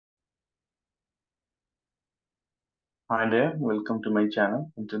Hi there, welcome to my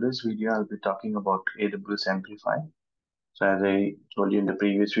channel. In today's video, I'll be talking about AWS Amplify. So as I told you in the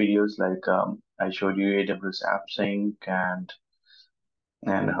previous videos, I showed you AWS App Sync and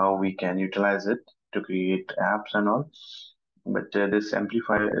how we can utilize it to create apps and all. But this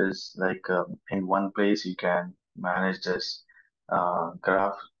Amplify is in one place you can manage this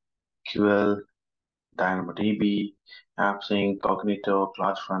GraphQL, DynamoDB, AppSync, Cognito,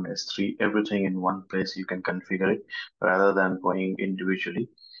 CloudFront, S3, everything in one place you can configure it rather than going individually.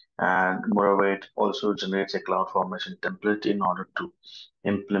 And moreover, it also generates a CloudFormation template in order to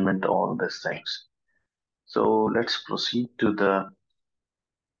implement all these things. So let's proceed to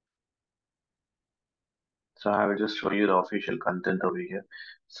so I will just show you the official content over here.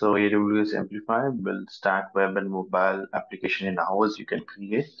 So AWS Amplify build stack web and mobile application in hours you can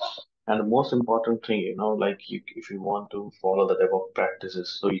create. And the most important thing, if you want to follow the DevOps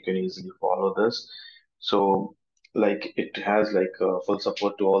practices, so you can easily follow this. So it has full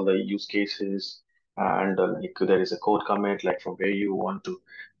support to all the use cases, and there is a code commit like from where you want to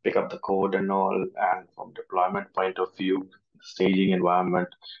pick up the code and all, and from deployment point of view, staging environment,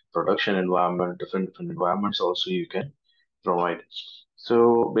 production environment, different environments also you can provide.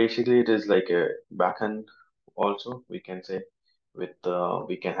 So basically, it is like a backend also we can say with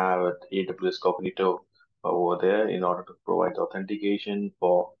we can have it AWS Cognito over there in order to provide authentication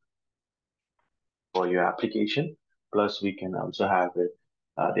for your application. Plus, we can also have it,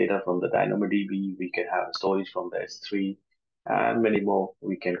 data from the DynamoDB. We can have storage from the S3 and many more.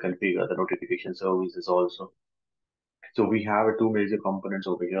 We can configure the notification services also. So we have two major components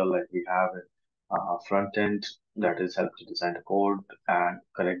over here. Like we have a front end that is help to design the code and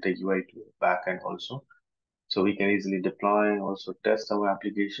connect the UI to the back end also. So we can easily deploy, also test our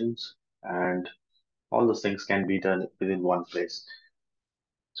applications, and all those things can be done within one place.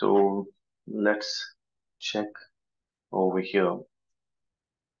 So let's check over here.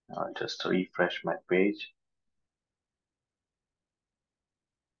 I'll just refresh my page.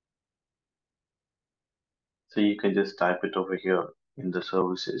 So you can just type it over here in the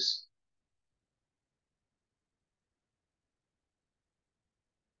services,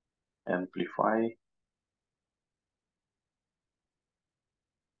 amplify.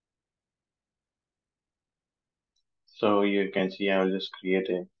 So you can see I'll just create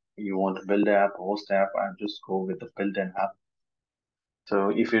you want to build the app, host app, I'll just go with the build an app.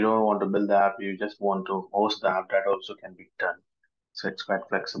 So if you don't want to build the app, you just want to host the app, that also can be done. So it's quite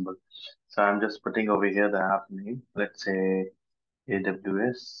flexible. So I'm just putting over here the app name. Let's say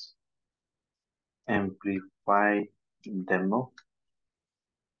AWS Amplify demo.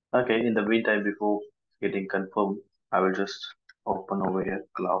 Okay, in the meantime, before getting confirmed, I will just open over here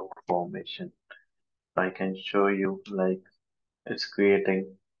Cloud Formation. I can show you like it's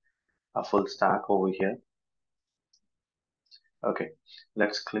creating a full stack over here. Okay,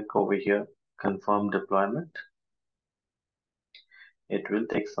 let's click over here, confirm deployment. It will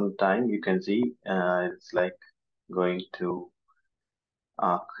take some time. You can see it's like going to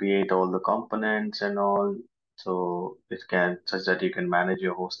create all the components and all. So it can such that you can manage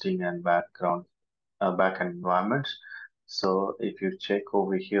your hosting and backend environments. So if you check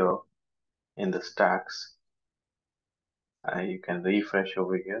over here in the stacks, you can refresh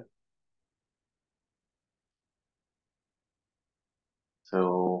over here.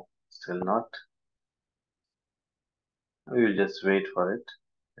 So still not. We will just wait for it.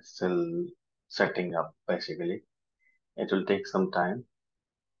 It's still setting up basically. It will take some time.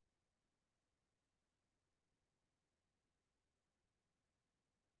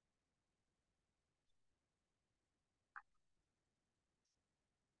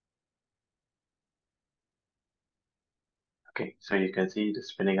 Okay, so you can see the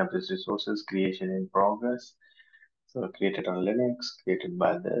spinning up these resources, creation in progress. So created on Linux, created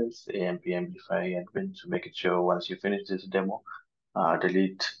by this AMP Amplify admin. So make it sure once you finish this demo,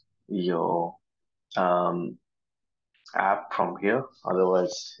 delete your um, app from here.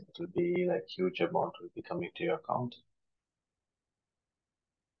 Otherwise, it will be like huge amount will be coming to your account.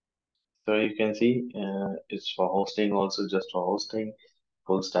 So you can see it's for hosting also, just for hosting,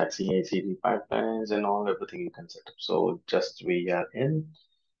 full stack CI/CD pipelines and all everything you can set up. So just we are in.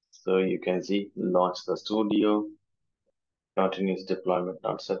 So you can see launch the studio, continuous deployment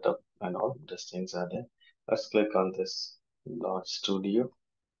not set up, and all these things are there. Let's click on this launch studio.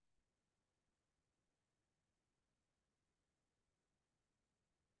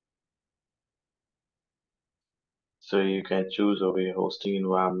 So you can choose over your hosting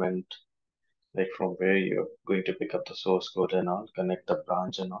environment, like from where you're going to pick up the source code and all, connect the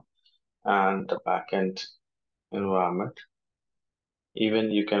branch and all, and the backend environment.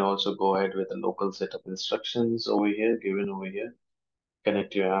 Even you can also go ahead with the local setup instructions over here, given over here.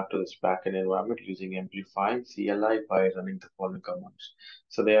 Connect your app to this backend environment using Amplify CLI by running the following commands.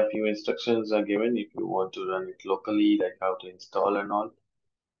 So there are a few instructions are given if you want to run it locally, like how to install and all.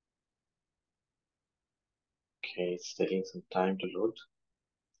 Okay, it's taking some time to load.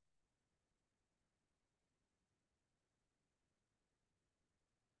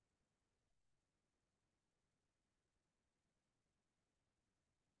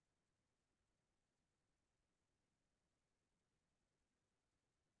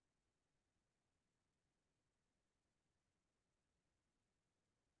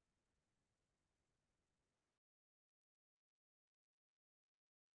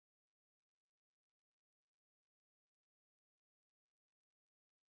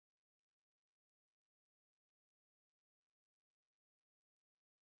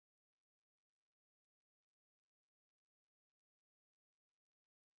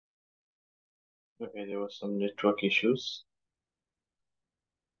 Okay, there were some network issues.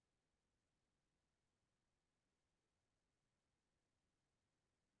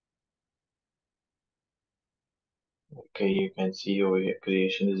 Okay, you can see over here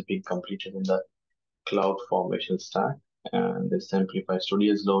creation is being completed in the cloud formation stack, and this Amplify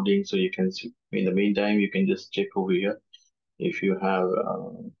Studio is loading. So you can see in the meantime, you can just check over here. If you have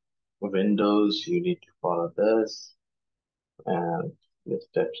Windows, you need to follow this, and the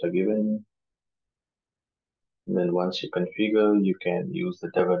steps are given. And then once you configure, you can use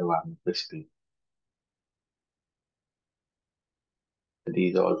the dev environment basically.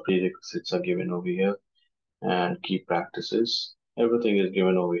 These all prerequisites are given over here, and key practices. Everything is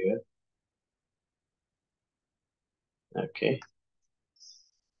given over here. Okay.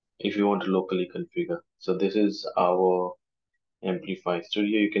 If you want to locally configure. So this is our Amplify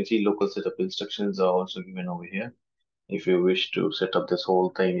Studio. You can see local setup instructions are also given over here. If you wish to set up this whole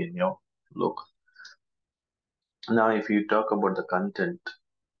thing in your local. Now, if you talk about the content,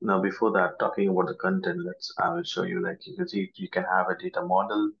 now before that, talking about the content, I will show you. Like you can see, you can have a data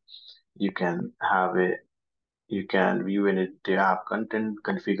model. You can have a, you can view any data app content,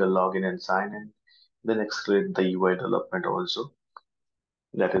 configure login and sign in, then escalate the UI development also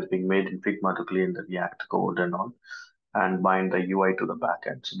that is being made in Figma to clean the React code and all, and bind the UI to the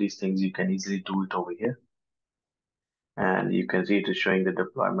backend. So these things you can easily do it over here. And you can see it is showing the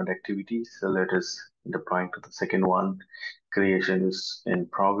deployment activity. So let us deploying to the second one. Creation is in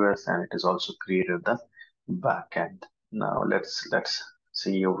progress, and it is also created the backend. Now let's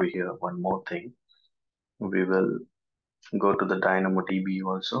see over here one more thing. We will go to the DynamoDB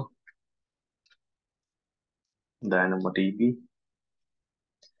also. DynamoDB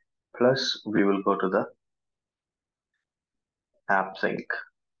plus we will go to the AppSync.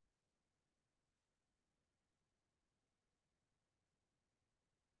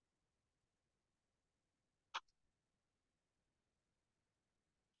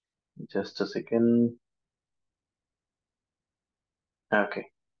 Just a second. Okay,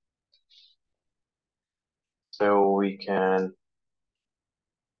 so we can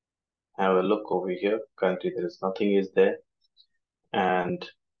have a look over here. Currently there is nothing is there, and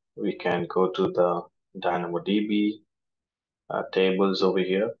we can go to the DynamoDB tables over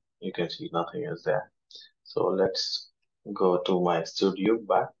here. You can see nothing is there. So let's go to my studio,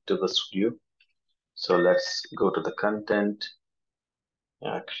 back to the studio. So let's go to the content,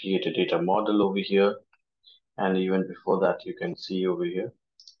 create a data model over here. And even before that, you can see over here,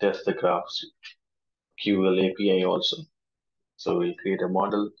 test the graphs QL API also. So we'll create a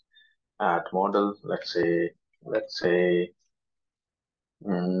model, add model, let's say,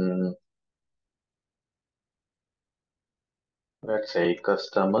 mm, let's say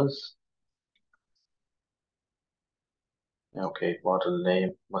customers. Okay, model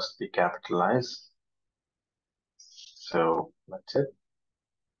name must be capitalized. So that's it.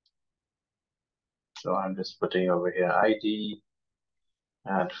 So I'm just putting over here ID,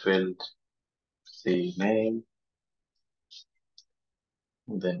 add field, the name,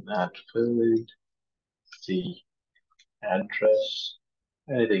 then add field, the address,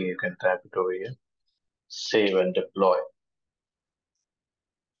 anything you can type it over here. Save and deploy.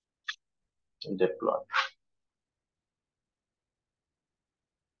 Deploy.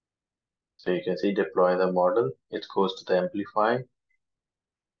 So you can see deploy the model. It goes to the Amplify,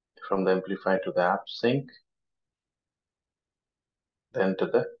 from the Amplify to the app sync, then to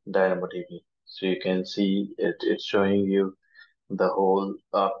the DynamoDB. So you can see it's showing you the whole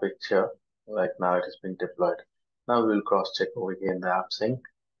picture. Like now it has been deployed. Now we'll cross check over here in the app sync.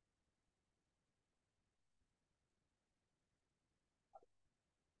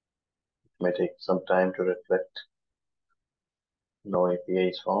 It may take some time to reflect. No API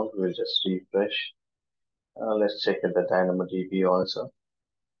is found. We'll just refresh. Let's check at the DynamoDB also.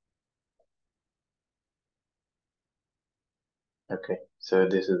 Okay, so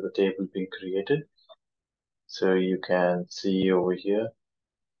this is the table being created. So you can see over here,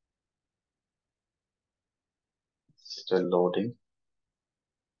 still loading.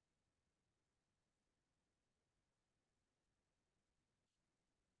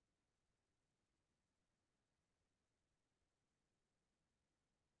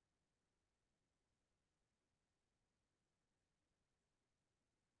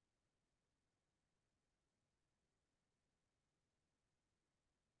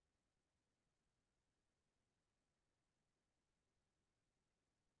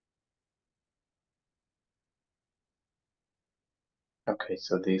 Okay,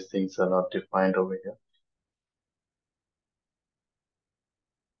 so these things are not defined over here.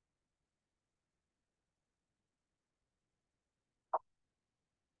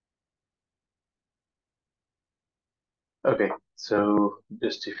 Okay, so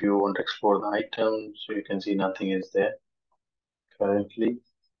just if you want to explore the items, you can see nothing is there currently.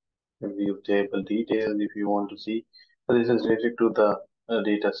 View table details if you want to see. So this is related to the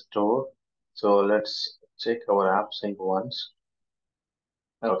data store. So let's check our app sync once.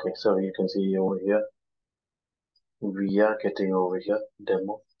 Okay, so you can see over here, we are getting over here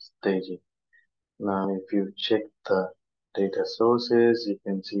demo staging. Now, if you check the data sources, you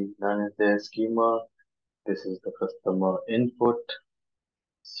can see none is there schema. This is the customer input.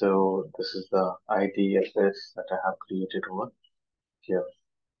 So this is the ID address that I have created over here.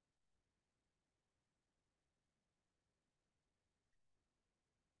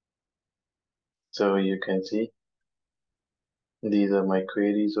 So you can see these are my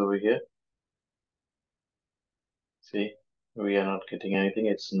queries over here. See, we are not getting anything.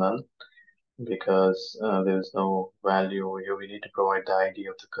 It's null because there is no value over here. We need to provide the ID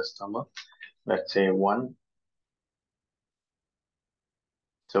of the customer. Let's say 1.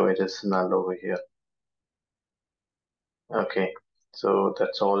 So it is null over here. Okay, so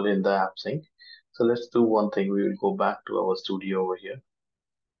that's all in the app sync. So let's do one thing. We will go back to our studio over here.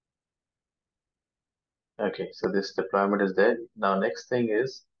 Okay, so this deployment is there. Now next thing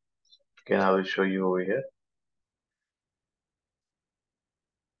is, again, I will show you over here.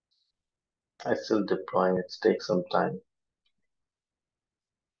 I still deploying. It takes some time.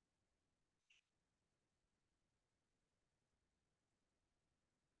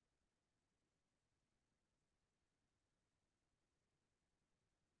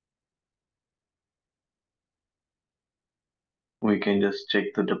 We can just check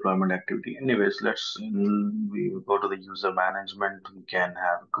the deployment activity. Anyways, we will go to the user management. We can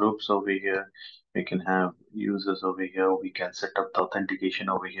have groups over here. We can have users over here. We can set up the authentication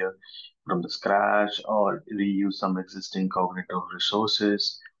over here from the scratch or reuse some existing cognitive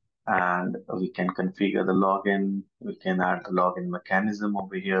resources. And we can configure the login. We can add the login mechanism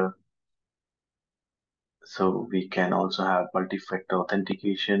over here. So we can also have multi-factor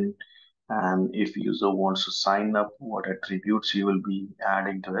authentication. And if user wants to sign up, what attributes you will be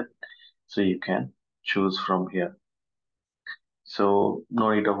adding to it. So you can choose from here. So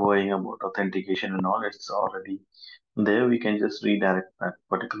no need of worrying about authentication and all. It's already there. We can just redirect that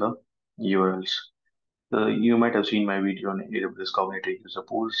particular URLs. You might have seen my video on AWS Cognitive User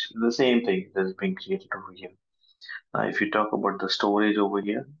Pools. The same thing that is being created over here. Now, if you talk about the storage over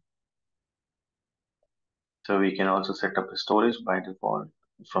here, so we can also set up a storage by default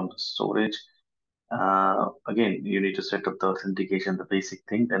from the storage. Again, you need to set up the authentication, the basic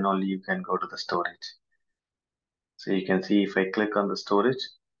thing, then only you can go to the storage. So you can see if I click on the storage,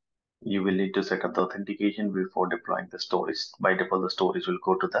 you will need to set up the authentication before deploying the storage. By default, the storage will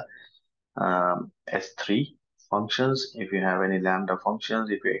go to the S3 functions. If you have any Lambda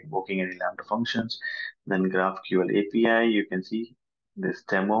functions, if you're invoking any Lambda functions, then GraphQL API, you can see this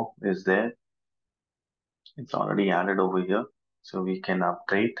demo is there. It's already added over here, so we can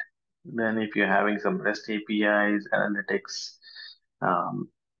update. Then if you're having some REST APIs, analytics, um,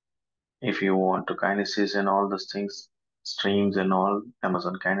 if you want to kinesis and all those things, streams and all,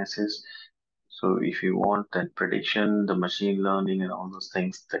 Amazon kinesis. So if you want that prediction, the machine learning and all those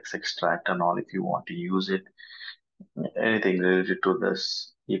things, text extract and all, if you want to use it, anything related to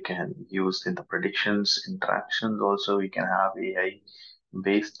this, you can use in the predictions, interactions. Also, we can have AI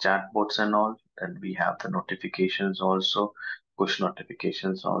based chatbots and all. And we have the notifications also, push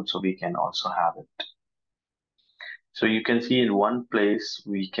notifications also. We can also have it. So you can see in one place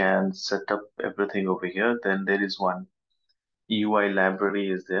we can set up everything over here. Then there is one UI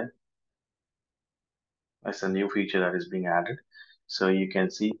library is there. That's a new feature that is being added. So you can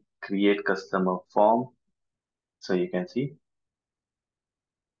see create customer form. So you can see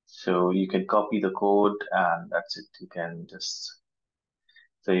So you can copy the code and that's it. You can just,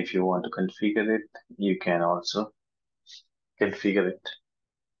 so if you want to configure it, you can also configure it.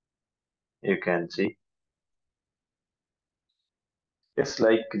 You can see. It's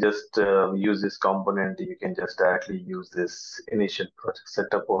like just use this component. You can just directly use this initial project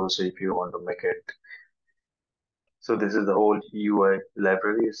setup also if you want to make it. So this is the whole UI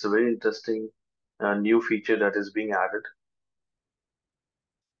library. It's a very interesting new feature that is being added.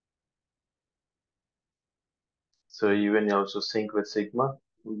 So even you also sync with Sigma,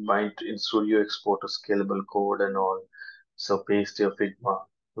 bind in Studio, export a scalable code and all. So paste your Figma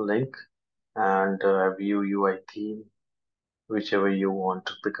link and view UI theme, whichever you want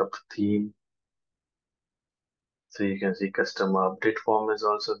to pick up the theme. So you can see customer update form is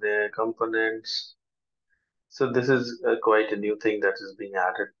also there, components. So this is quite a new thing that is being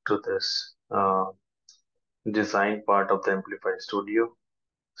added to this design part of the Amplify Studio.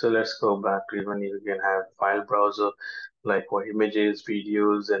 So let's go back to even you can have file browser like for images,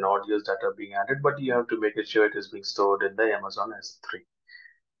 videos, and audios that are being added, but you have to make it sure it is being stored in the Amazon S3.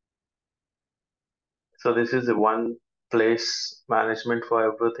 So this is the one place management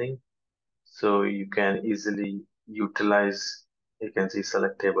for everything. So you can easily utilize, you can see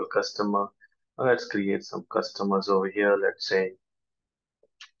select table customer. Let's create some customers over here. Let's say,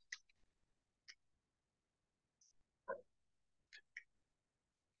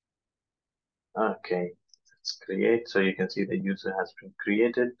 okay, let's create. So you can see the user has been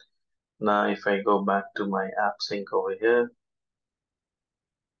created. Now, if I go back to my app sync over here,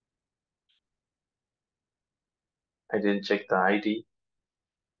 I didn't check the ID.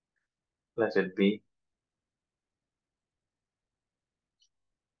 Let it be.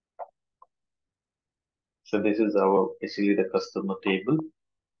 So this is our basically the customer table.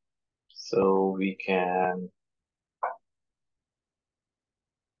 So we can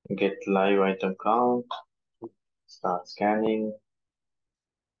get live item count, start scanning.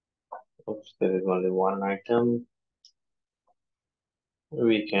 Oops, there is only one item.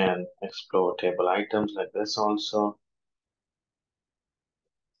 We can explore table items like this also.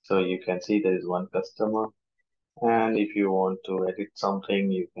 So you can see there is one customer. And if you want to edit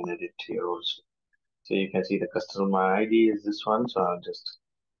something, you can edit here also. So you can see the customer ID is this one. So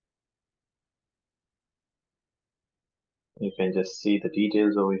you can just see the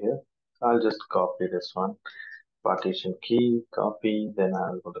details over here. I'll just copy this one. Partition key, copy, then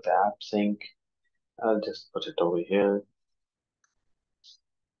I'll go to the app sync. I'll just put it over here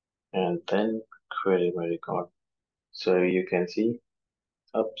and then query my record. So you can see,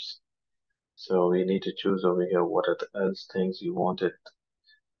 oops. So we need to choose over here what are the else things you wanted.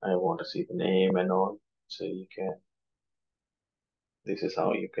 I want to see the name and all. So you can, this is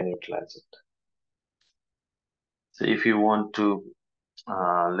how you can utilize it. So if you want to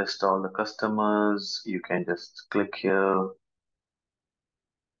list all the customers, you can just click here.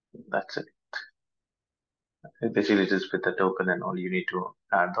 That's it. Basically, just with the token and all, you need to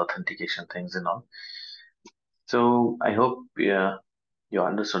add the authentication things and all. So I hope you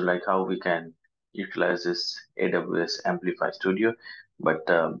understood like how we can utilize this AWS Amplify Studio, but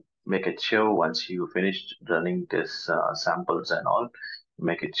make it sure once you finished running this samples and all,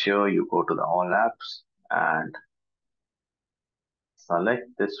 make it sure you go to the all apps and select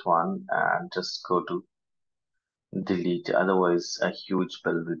this one and just go to delete. Otherwise, a huge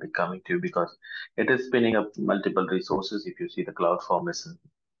bill will be coming to you because it is spinning up multiple resources. If you see the cloud formation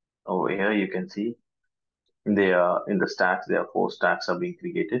over here, you can see they are in the stacks. There are 4 stacks are being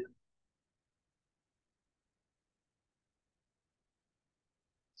created.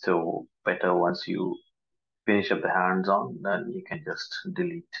 So better once you finish up the hands-on, then you can just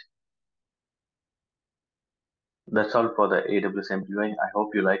delete. That's all for the AWS Amplify. I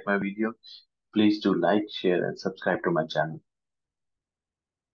hope you like my video. Please do like, share, and subscribe to my channel.